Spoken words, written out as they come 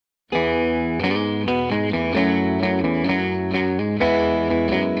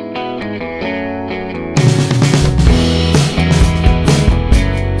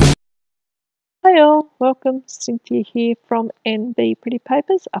welcome. Cynthia here from NB Pretty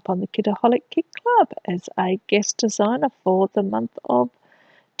Papers up on the Kitaholic Kit Club as a guest designer for the month of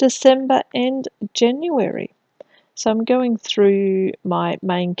December and January. So I'm going through my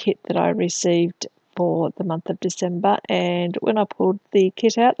main kit that I received for the month of December, and when I pulled the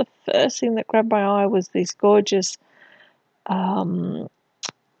kit out, the first thing that grabbed my eye was this gorgeous die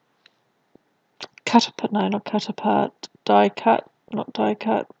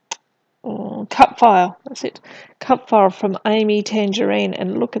cut file. That's it. Cup file from Amy Tangerine,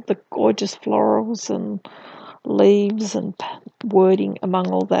 and look at the gorgeous florals and leaves and wording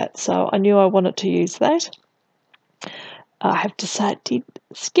among all that. So I knew I wanted to use that. I have to say it did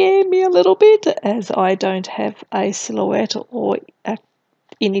scare me a little bit, as I don't have a silhouette or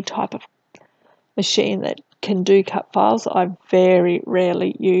any type of machine that can do cut files. I very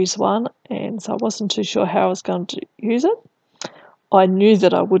rarely use one, and so I wasn't too sure how I was going to use it. I knew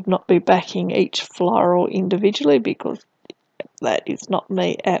that I would not be backing each floral individually because that is not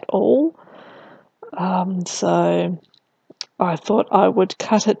me at all. So I thought I would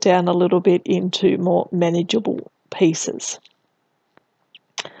cut it down a little bit into more manageable pieces.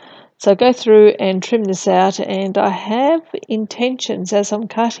 So go through and trim this out, and I have intentions as I'm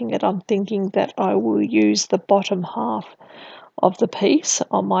cutting it. I'm thinking that I will use the bottom half of the piece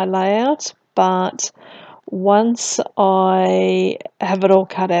on my layout, but once I have it all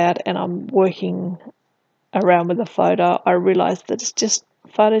cut out and I'm working around with the photo, I realise that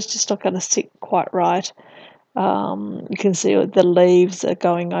photo's just not going to sit quite right. You can see the leaves are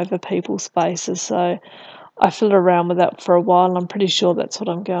going over people's faces, so I fiddled around with that for a while, and I'm pretty sure that's what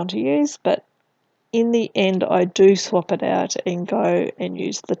I'm going to use, but in the end I do swap it out and go and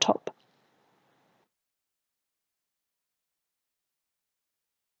use the top.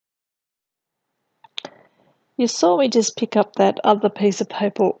 You saw me just pick up that other piece of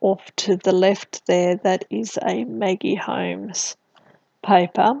paper off to the left there. That is a Maggie Holmes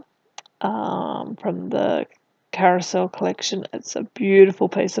paper from the Carousel collection. It's a beautiful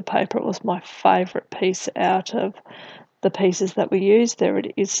piece of paper. It was my favourite piece out of the pieces that we used. There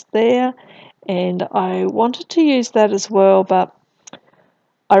it is there, and I wanted to use that as well, but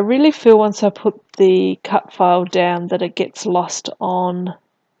I really feel once I put the cut file down that it gets lost on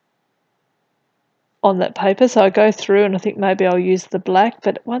that paper. So I go through and I think maybe I'll use the black,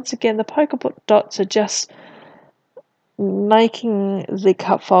 but once again the polka dots are just making the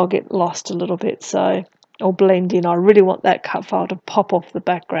cut file get lost a little bit, so or blend in. I really want that cut file to pop off the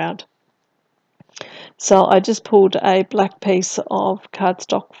background. So I just pulled a black piece of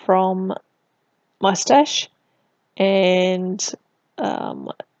cardstock from my stash, and I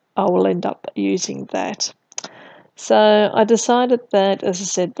will end up using that. So I decided that, as I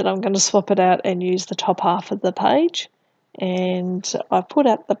said, that I'm going to swap it out and use the top half of the page, and I put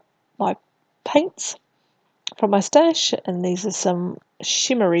out my paints from my stash, and these are some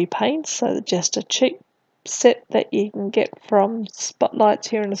shimmery paints, so just a cheap set that you can get from Spotlights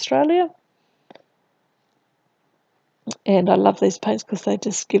here in Australia. And I love these paints because they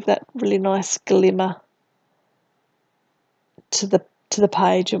just give that really nice glimmer to the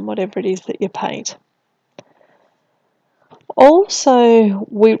page and whatever it is that you paint. Also,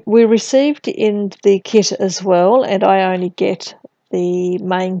 we received in the kit as well, and I only get the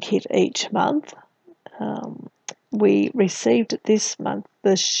main kit each month. We received this month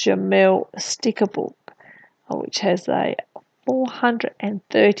the Chamel sticker book, which has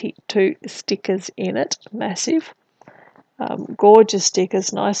 432 stickers in it, massive. Gorgeous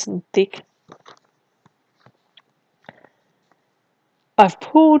stickers, nice and thick. I've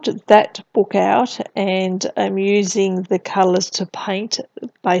pulled that book out and I'm using the colours to paint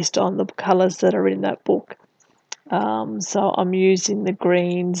based on the colours that are in that book. So I'm using the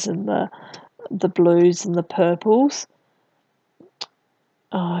greens and the blues and the purples.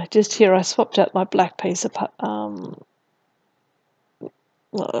 Just here I swapped out my black piece of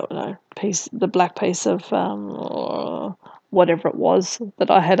the black piece of whatever it was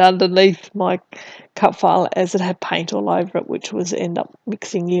that I had underneath my cut file, as it had paint all over it, which was end up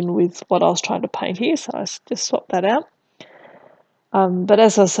mixing in with what I was trying to paint here, so I just swapped that out. But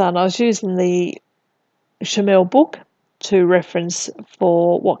as I was saying, I was using the Chamel book to reference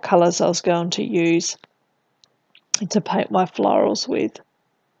for what colours I was going to use to paint my florals with.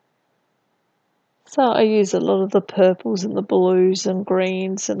 So I use a lot of the purples and the blues and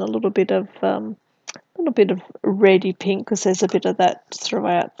greens and a little bit of reddy pink, because there's a bit of that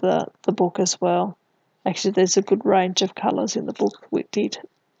throughout the book as well. Actually, there's a good range of colours in the book,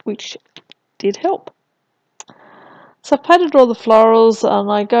 which did help. So I've painted all the florals, and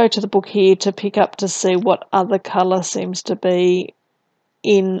I go to the book here to pick up to see what other colour seems to be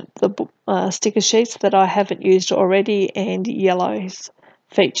in the sticker sheets that I haven't used already, and yellow is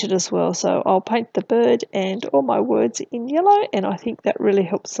featured as well. So I'll paint the bird and all my words in yellow, and I think that really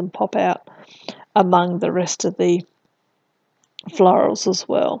helps them pop out among the rest of the florals as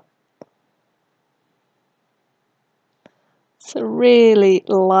well. So really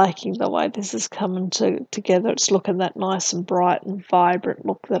liking the way this is coming together. It's looking that nice and bright and vibrant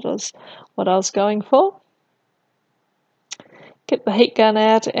look. That is what I was going for. Get the heat gun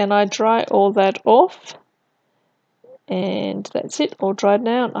out and I dry all that off. And that's it, all dried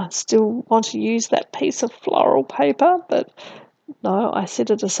now. And I still want to use that piece of floral paper, but no, I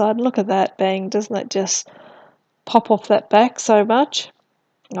set it aside. Look at that, bang, doesn't that just pop off that back so much?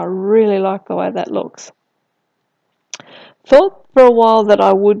 I really like the way that looks. Thought for a while that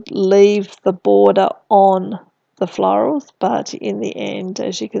I would leave the border on the florals, but in the end,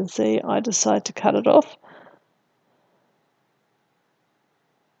 as you can see, I decided to cut it off.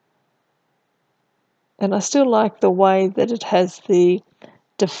 And I still like the way that it has the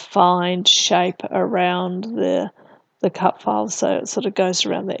defined shape around the cut file, so it sort of goes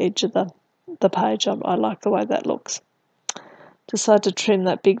around the edge of the page. I like the way that looks. Decided to trim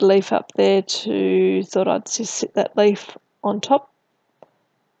that big leaf up there thought I'd just sit that leaf on top,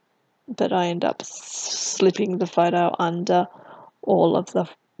 but I end up slipping the photo under all of the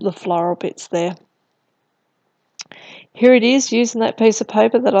floral bits there. Here it is, using that piece of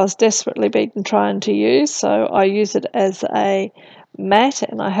paper that I was desperately been trying to use. So I use it as a mat,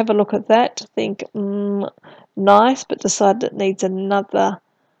 and I have a look at that, think nice, but decided it needs another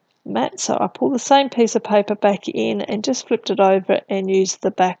mat. So I pull the same piece of paper back in and just flipped it over and used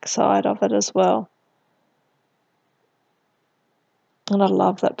the back side of it as well. And I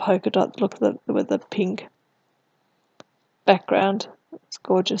love that polka dot look with the pink background. It's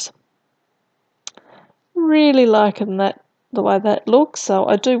gorgeous. Really liking the way that looks. So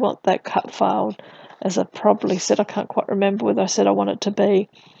I do want that cut file, as I probably said. I can't quite remember whether I said I want it to be,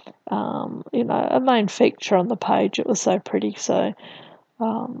 you know, a main feature on the page. It was so pretty. So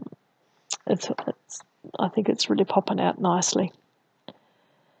I think it's really popping out nicely.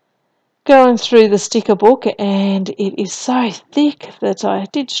 Going through the sticker book, and it is so thick that I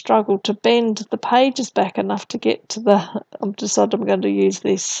did struggle to bend the pages back enough to get to I've decided I'm going to use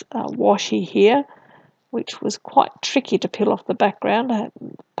this washi here, which was quite tricky to peel off the background. The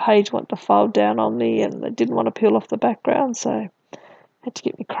page wanted to fold down on me and I didn't want to peel off the background, so I had to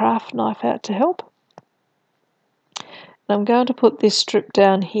get my craft knife out to help. And I'm going to put this strip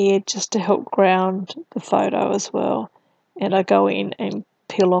down here just to help ground the photo as well. And I go in and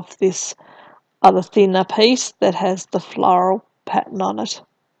peel off this other thinner piece that has the floral pattern on it.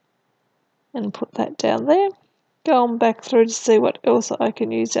 And put that down there. Go on back through to see what else I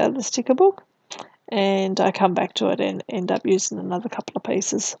can use out of the sticker book. And I come back to it and end up using another couple of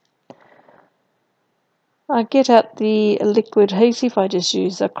pieces. I get out the liquid adhesive. I just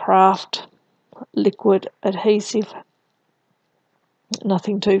use a craft liquid adhesive,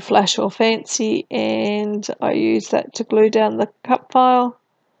 nothing too flash or fancy, and I use that to glue down the cut file,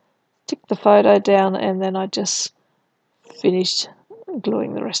 stick the photo down, and then I just finished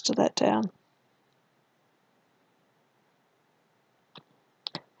gluing the rest of that down.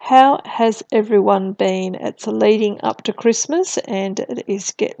 How has everyone been? It's leading up to Christmas and it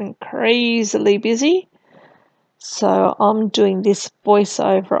is getting crazily busy. So I'm doing this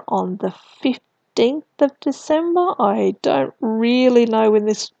voiceover on the 15th of December. I don't really know when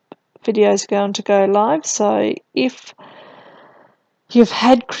this video is going to go live. So if you've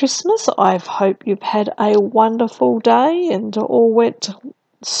had Christmas, I hope you've had a wonderful day and all went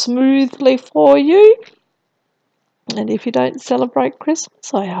smoothly for you. And if you don't celebrate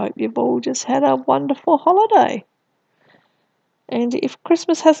Christmas, I hope you've all just had a wonderful holiday. And if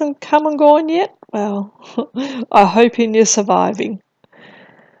Christmas hasn't come and gone yet, well, I hope you're surviving.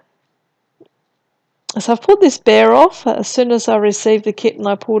 So I've pulled this bear off. As soon as I received the kit and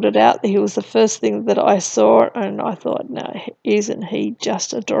I pulled it out, he was the first thing that I saw, and I thought, no, isn't he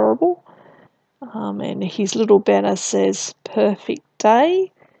just adorable? And his little banner says, "Perfect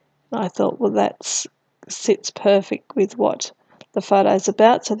Day." And I thought, well, that sits perfect with what the photo's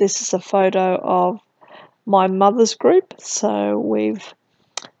about. So this is a photo of my mother's group. So we've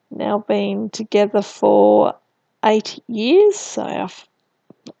now been together for 8 years. So our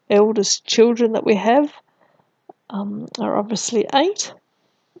eldest children that we have are obviously 8,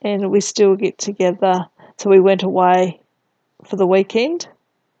 and we still get together. So we went away for the weekend.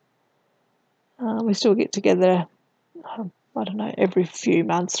 We still get together, I don't know, every few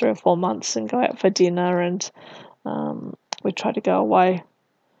months, 3 or 4 months, and go out for dinner, and we try to go away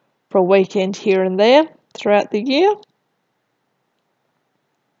for a weekend here and there throughout the year.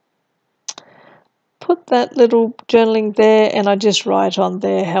 put that little journaling there, and I just write on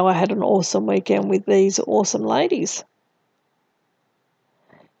there how I had an awesome weekend with these awesome ladies.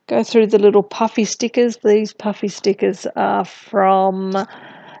 Go through the little puffy stickers. These puffy stickers are from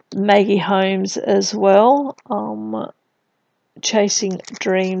Maggie Holmes as well. Chasing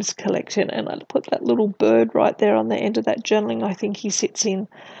Dreams collection, and I put that little bird right there on the end of that journaling. I think he sits in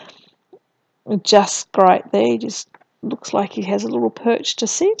just great there. He just looks like he has a little perch to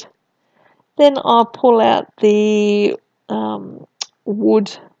sit. Then I'll pull out the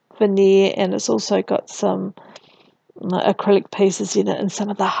wood veneer, and it's also got some acrylic pieces in it, and some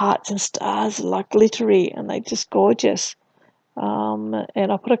of the hearts and stars are like glittery, and they're just gorgeous.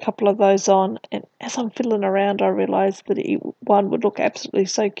 And I put a couple of those on, and as I'm fiddling around, I realised that one would look absolutely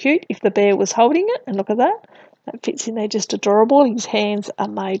so cute if the bear was holding it, and look at that. That fits in there just adorable. His hands are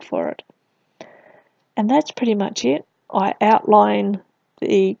made for it. And that's pretty much it. I outline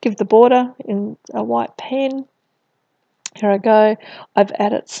give the border in a white pen. Here I go. I've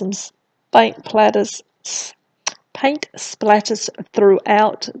added some paint splatters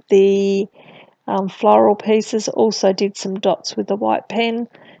throughout the floral pieces. Also did some dots with the white pen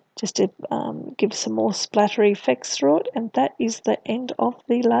just to give some more splattery effects through it, and that is the end of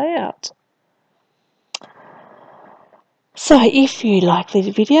the layout. So if you like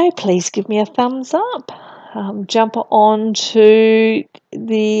the video, please give me a thumbs up. Jump on to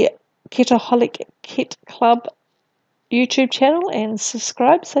the Kitaholic Kit Club YouTube channel and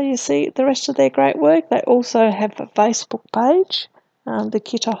subscribe so you see the rest of their great work. They also have a Facebook page, the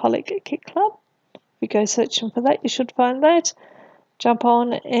Kitaholic Kit Club. If you go searching for that, you should find that. Jump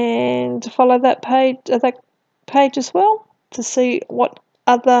on and follow that page as well to see what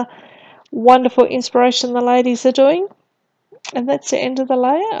other wonderful inspiration the ladies are doing. And that's the end of the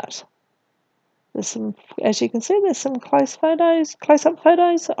layout. There's some, as you can see, there's some close-up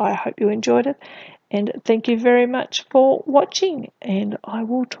photos. I hope you enjoyed it. And thank you very much for watching. And I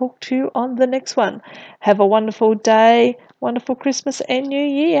will talk to you on the next one. Have a wonderful day, wonderful Christmas and New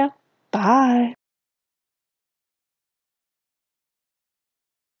Year. Bye.